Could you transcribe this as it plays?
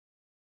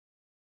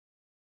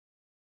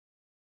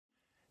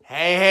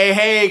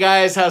Hey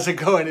guys, how's it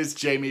going? It's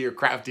Jamie, your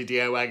crafty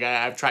DIY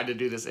guy. I've tried to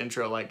do this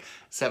intro like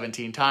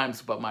 17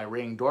 times, but my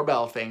Ring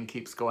doorbell thing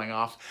keeps going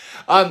off.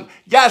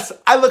 Yes,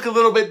 I look a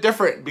little bit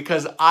different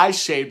because I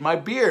shaved my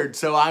beard.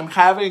 So I'm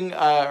having, or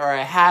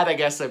I had, I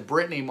guess, a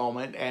Britney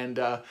moment, and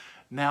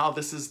now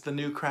this is the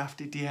new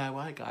crafty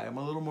DIY guy. I'm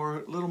a little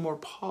more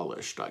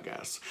polished, I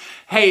guess.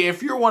 Hey,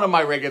 if you're one of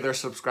my regular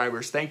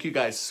subscribers, thank you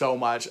guys so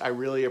much. I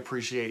really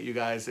appreciate you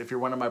guys. If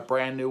you're one of my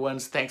brand new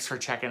ones, thanks for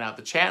checking out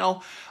the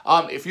channel.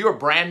 If you're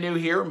brand new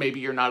here, maybe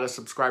you're not a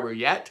subscriber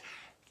yet,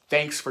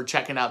 thanks for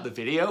checking out the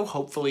video.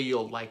 Hopefully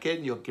you'll like it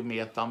and you'll give me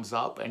a thumbs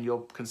up and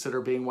you'll consider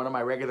being one of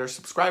my regular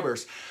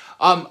subscribers.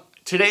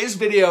 Today's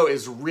video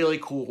is really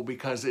cool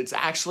because it's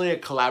actually a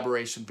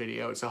collaboration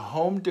video. It's a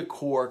home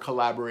decor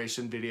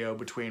collaboration video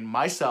between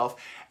myself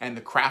and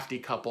the Crafty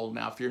Couple.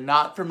 Now, if you're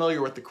not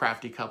familiar with the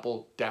Crafty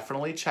Couple,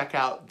 definitely check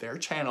out their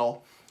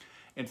channel.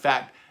 In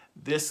fact,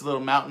 this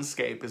little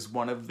mountainscape is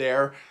one of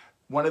their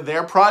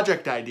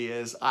project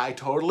ideas. I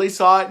totally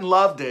saw it and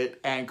loved it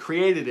and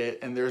created it.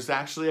 And there's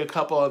actually a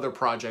couple other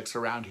projects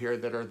around here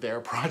that are their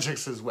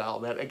projects as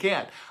well that,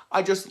 again,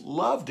 I just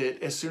loved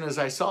it as soon as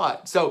I saw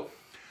it. So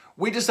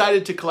we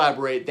decided to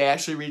collaborate. They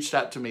actually reached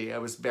out to me. I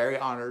was very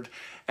honored.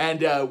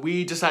 And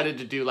we decided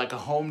to do like a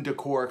home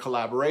decor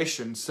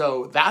collaboration.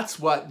 So that's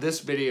what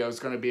this video is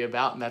going to be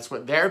about. And that's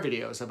what their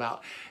video is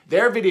about.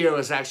 Their video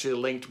is actually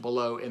linked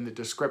below in the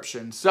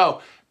description.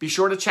 So be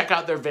sure to check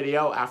out their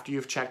video after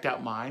you've checked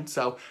out mine.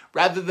 So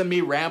rather than me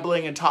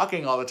rambling and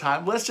talking all the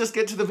time, let's just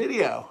get to the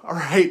video. All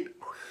right.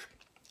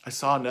 I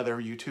saw another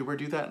YouTuber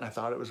do that and I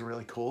thought it was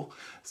really cool.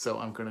 So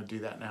I'm going to do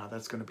that now.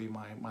 That's going to be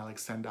my like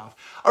send off.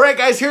 All right,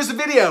 guys, here's the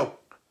video.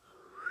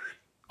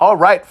 All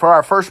right, for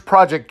our first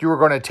project, you are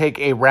going to take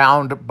a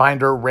round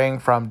binder ring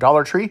from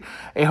Dollar Tree,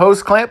 a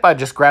hose clamp. I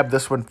just grabbed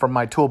this one from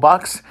my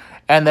toolbox,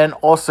 and then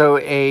also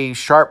a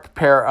sharp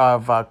pair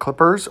of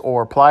clippers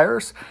or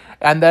pliers,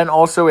 and then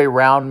also a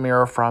round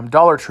mirror from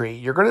Dollar Tree.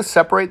 You're going to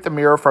separate the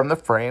mirror from the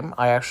frame.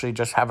 I actually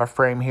just have a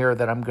frame here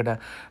that I'm going to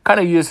kind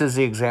of use as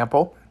the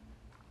example.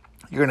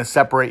 You're going to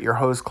separate your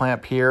hose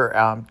clamp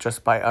here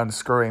just by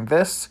unscrewing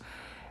this.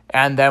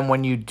 And then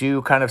when you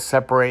do kind of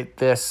separate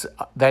this,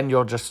 then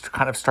you'll just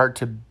kind of start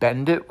to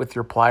bend it with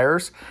your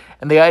pliers.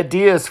 And the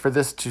idea is for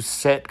this to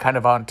sit kind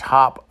of on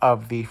top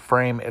of the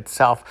frame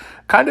itself.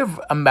 Kind of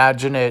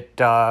imagine it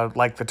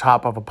like the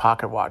top of a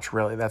pocket watch,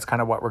 really. That's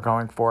kind of what we're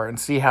going for. And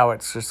see how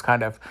it's just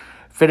kind of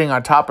fitting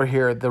on top of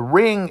here. The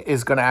ring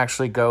is going to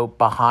actually go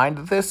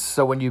behind this.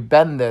 So when you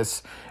bend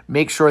this,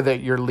 make sure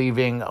that you're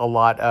leaving a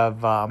lot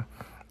of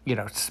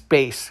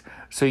space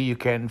so you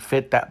can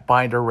fit that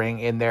binder ring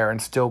in there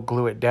and still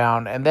glue it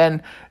down. And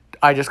then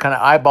I just kind of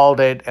eyeballed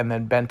it and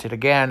then bent it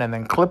again and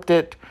then clipped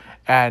it.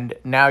 And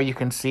now you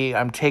can see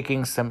I'm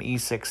taking some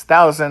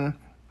E6000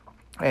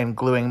 and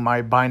gluing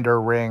my binder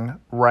ring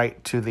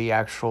right to the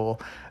actual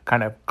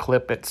kind of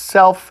clip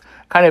itself,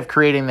 kind of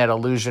creating that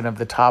illusion of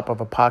the top of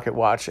a pocket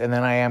watch. And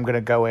then I am going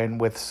to go in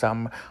with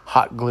some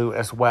hot glue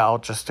as well,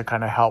 just to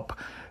kind of help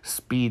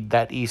speed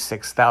that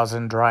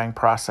E6000 drying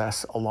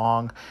process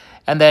along.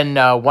 And then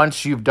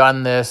once you've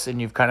done this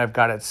and you've kind of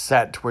got it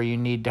set where you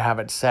need to have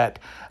it set,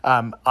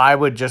 I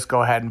would just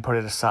go ahead and put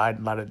it aside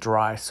and let it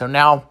dry. So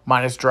now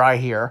mine is dry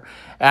here,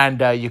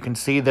 and you can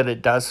see that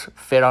it does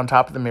fit on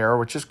top of the mirror,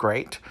 which is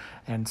great.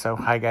 And so,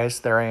 hi guys,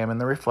 there I am in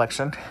the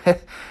reflection.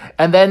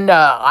 And then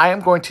I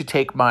am going to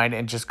take mine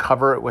and just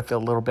cover it with a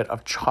little bit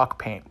of chalk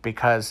paint,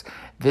 because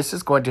this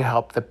is going to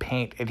help the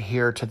paint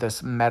adhere to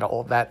this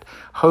metal. That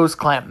hose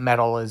clamp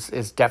metal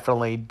is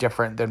definitely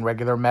different than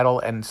regular metal,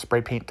 and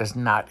spray paint does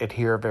not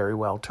adhere very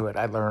well to it.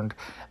 I learned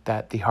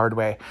that the hard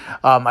way.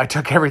 I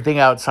took everything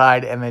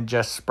outside and then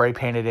just spray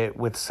painted it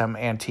with some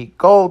antique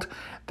gold.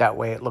 That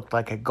way it looked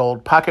like a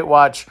gold pocket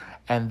watch.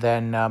 And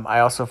then I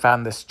also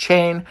found this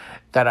chain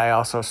that I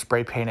also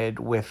spray painted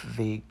with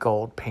the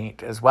gold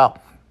paint as well.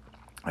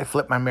 I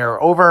flipped my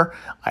mirror over.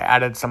 I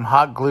added some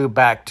hot glue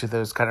back to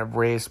those kind of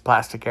raised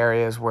plastic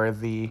areas where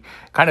the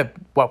kind of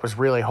what was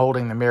really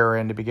holding the mirror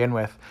in to begin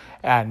with,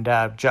 and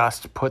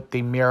just put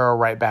the mirror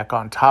right back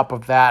on top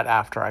of that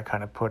after I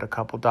kind of put a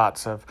couple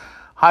dots of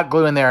hot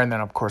glue in there, and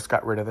then of course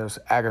got rid of those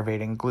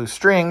aggravating glue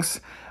strings.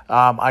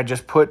 I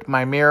just put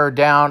my mirror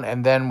down,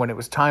 and then when it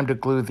was time to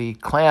glue the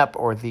clamp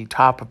or the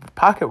top of the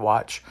pocket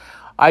watch,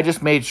 I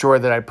just made sure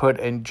that I put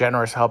a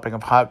generous helping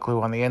of hot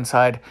glue on the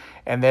inside,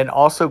 and then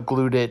also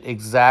glued it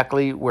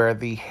exactly where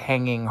the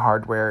hanging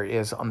hardware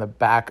is on the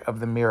back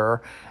of the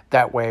mirror.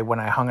 That way, when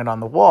I hung it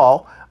on the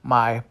wall,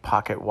 my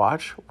pocket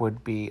watch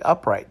would be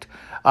upright.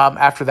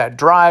 After that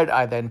dried,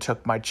 I then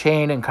took my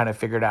chain and kind of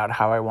figured out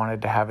how I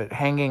wanted to have it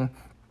hanging.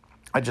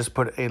 I just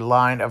put a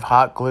line of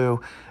hot glue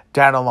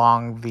down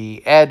along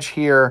the edge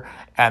here,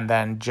 and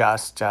then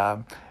just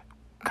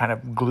kind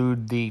of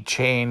glued the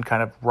chain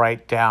kind of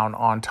right down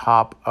on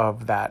top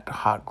of that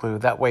hot glue.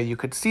 That way you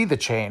could see the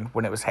chain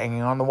when it was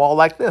hanging on the wall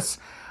like this.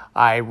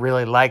 I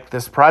really like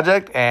this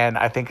project, and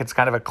I think it's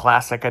kind of a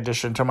classic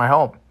addition to my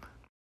home.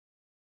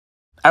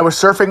 I was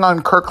surfing on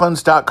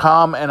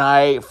Kirklands.com and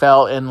I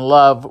fell in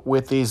love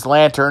with these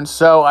lanterns.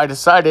 So I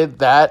decided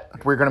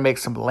that we're going to make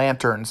some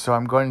lanterns. So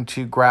I'm going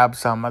to grab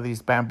some of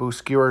these bamboo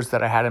skewers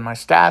that I had in my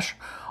stash.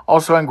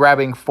 Also, I'm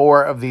grabbing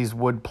 4 of these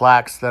wood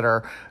plaques that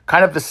are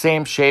kind of the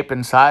same shape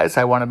and size.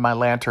 I wanted my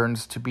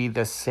lanterns to be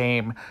the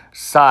same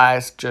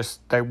size,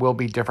 just they will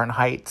be different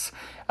heights.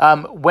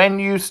 When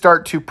you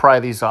start to pry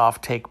these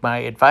off, take my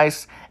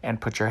advice and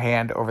put your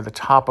hand over the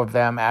top of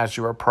them as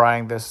you are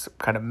prying this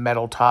kind of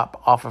metal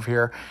top off of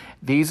here.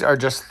 These are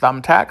just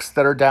thumbtacks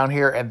that are down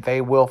here and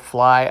they will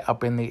fly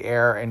up in the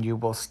air and you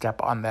will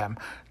step on them.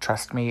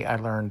 Trust me, I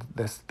learned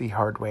this the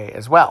hard way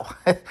as well.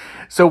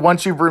 So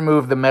once you've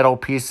removed the metal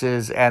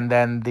pieces and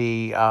then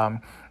the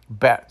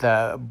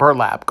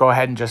burlap, go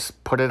ahead and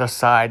just put it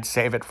aside,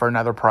 save it for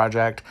another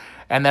project.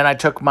 And then I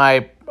took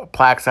my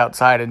plaques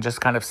outside and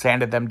just kind of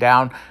sanded them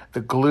down.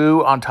 The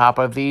glue on top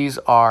of these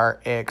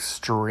are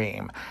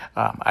extreme.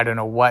 I don't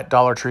know what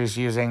Dollar Tree is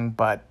using,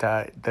 but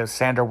the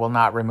sander will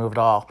not remove it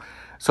all.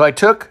 So I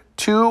took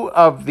 2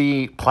 of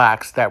the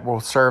plaques that will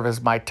serve as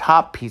my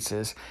top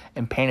pieces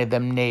and painted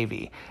them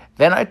navy.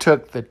 Then I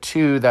took the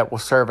 2 that will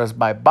serve as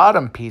my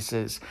bottom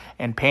pieces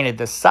and painted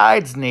the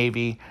sides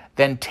navy,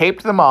 then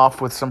taped them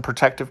off with some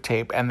protective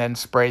tape and then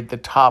sprayed the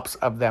tops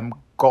of them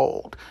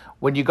gold.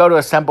 When you go to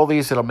assemble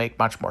these, it'll make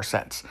much more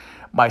sense.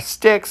 My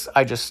sticks,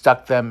 I just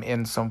stuck them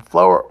in some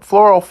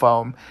floral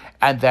foam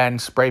and then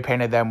spray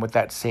painted them with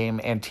that same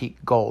antique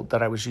gold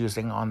that I was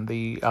using on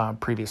the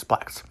previous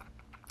plaques.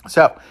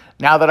 So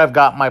now that I've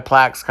got my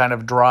plaques kind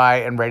of dry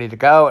and ready to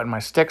go and my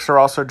sticks are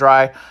also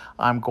dry,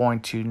 I'm going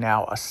to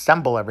now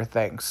assemble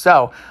everything.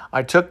 So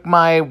I took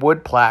my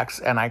wood plaques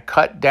and I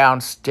cut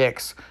down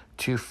sticks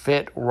to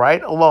fit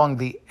right along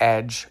the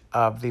edge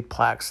of the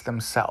plaques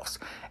themselves.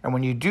 And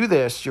when you do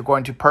this, you're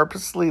going to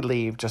purposely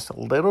leave just a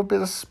little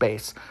bit of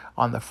space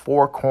on the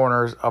 4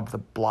 corners of the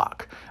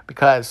block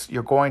because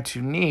you're going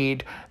to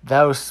need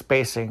those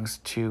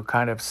spacings to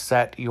kind of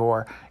set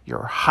your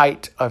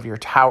height of your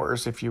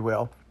towers, if you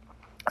will,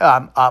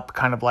 up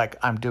kind of like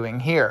I'm doing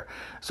here.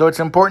 So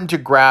it's important to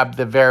grab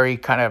the very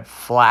kind of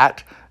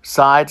flat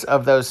sides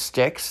of those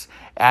sticks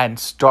and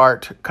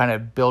start kind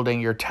of building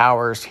your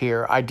towers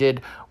here. I did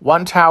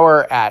one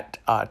tower at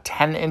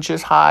 10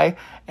 inches high,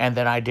 and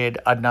then I did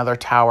another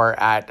tower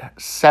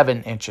at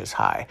 7 inches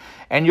high.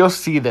 And you'll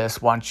see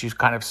this once you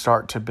kind of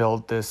start to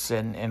build this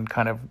and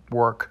kind of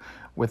work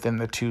within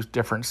the 2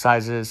 different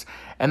sizes.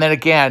 And then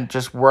again,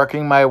 just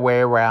working my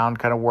way around,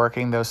 kind of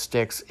working those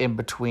sticks in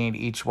between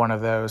each one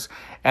of those.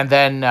 And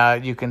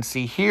then you can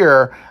see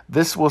here,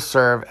 this will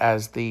serve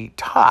as the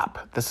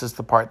top. This is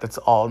the part that's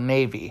all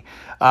navy.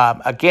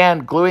 Again,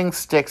 gluing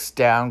sticks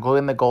down,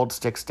 gluing the gold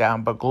sticks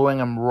down, but gluing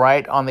them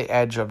right on the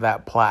edge of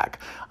that plaque.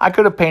 I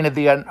could have painted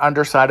the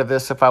underside of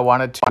this if I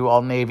wanted to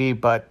all navy,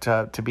 but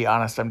to be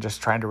honest, I'm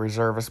just trying to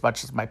reserve as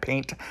much of my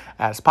paint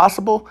as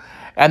possible.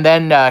 And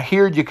then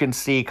here you can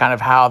see kind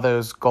of how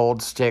those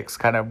gold sticks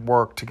kind of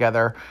work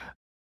together.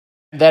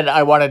 Then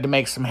I wanted to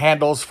make some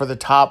handles for the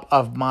top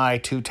of my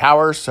 2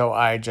 towers, so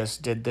I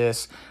just did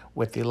this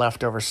with the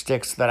leftover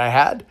sticks that I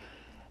had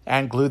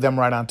and glued them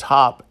right on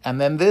top. And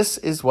then this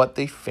is what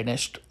the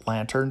finished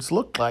lanterns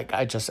look like.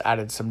 I just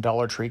added some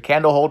Dollar Tree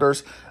candle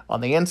holders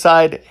on the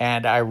inside,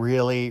 and I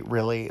really,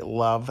 really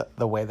love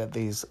the way that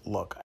these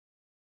look.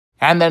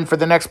 And then for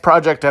the next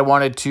project, I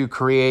wanted to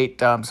create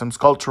some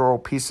sculptural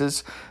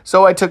pieces.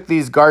 So I took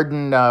these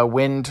garden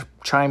wind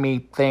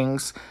chimey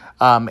things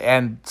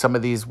and some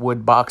of these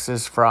wood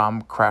boxes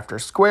from Crafter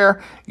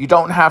Square. You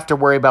don't have to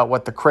worry about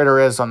what the critter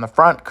is on the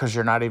front because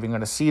you're not even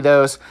going to see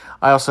those.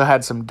 I also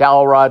had some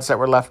dowel rods that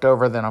were left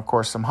over, then of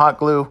course some hot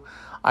glue.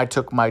 I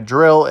took my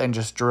drill and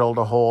just drilled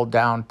a hole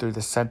down through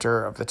the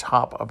center of the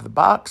top of the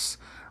box,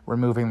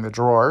 removing the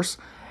drawers,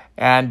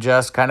 and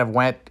just kind of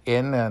went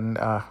in and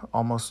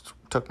almost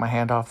took my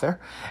hand off there.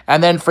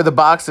 And then for the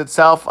box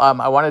itself,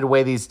 I wanted to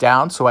weigh these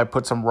down, so I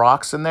put some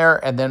rocks in there,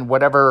 and then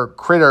whatever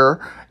critter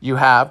you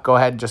have, go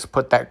ahead and just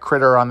put that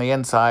critter on the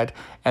inside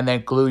and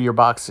then glue your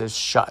boxes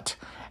shut.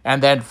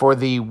 And then for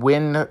the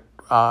wind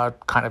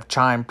kind of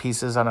chime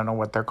pieces, I don't know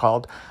what they're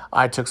called,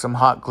 I took some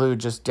hot glue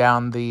just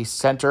down the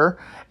center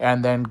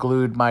and then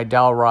glued my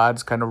dowel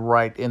rods kind of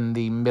right in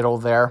the middle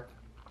there.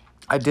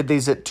 I did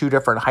these at 2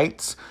 different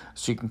heights,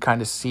 so you can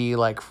kind of see,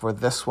 like for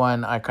this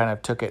one, I kind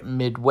of took it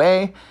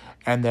midway,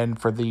 and then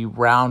for the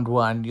round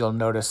one, you'll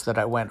notice that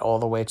I went all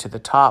the way to the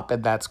top,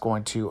 and that's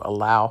going to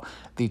allow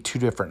the 2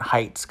 different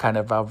heights kind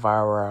of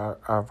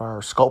our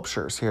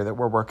sculptures here that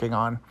we're working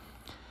on.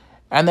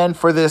 And then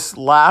for this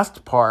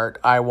last part,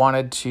 I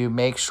wanted to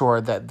make sure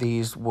that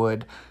these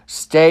would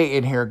stay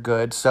in here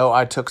good. So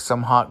I took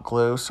some hot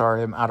glue,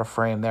 sorry I'm out of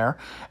frame there,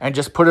 and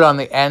just put it on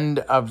the end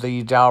of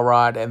the dowel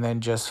rod and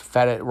then just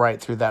fed it right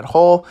through that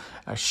hole.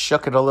 I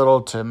shook it a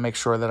little to make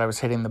sure that I was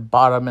hitting the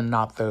bottom and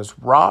not those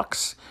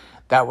rocks.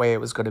 That way it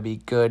was going to be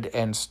good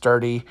and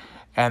sturdy.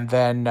 And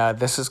then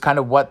this is kind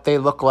of what they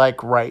look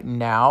like right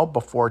now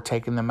before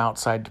taking them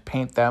outside to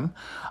paint them.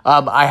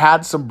 I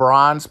had some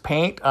bronze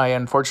paint. I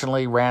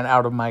unfortunately ran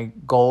out of my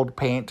gold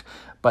paint,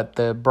 but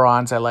the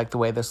bronze, I like the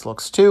way this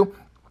looks too.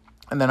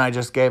 And then I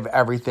just gave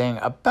everything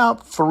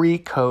about 3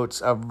 coats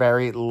of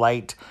very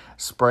light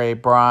spray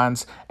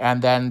bronze.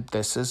 And then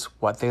this is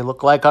what they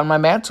look like on my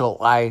mantle.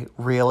 I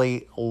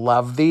really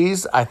love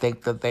these. I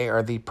think that they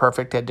are the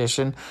perfect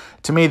addition.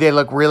 To me, they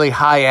look really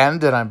high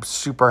end, and I'm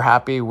super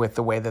happy with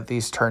the way that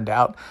these turned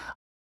out.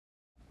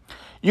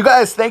 You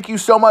guys, thank you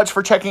so much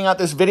for checking out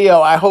this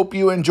video. I hope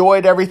you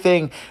enjoyed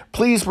everything.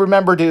 Please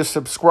remember to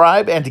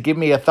subscribe and to give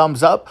me a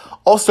thumbs up.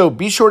 Also,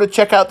 be sure to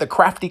check out the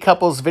Crafty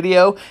Couples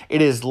video.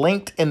 It is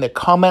linked in the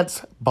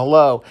comments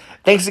below.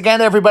 Thanks again,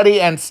 everybody,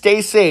 and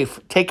stay safe.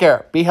 Take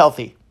care. Be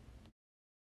healthy.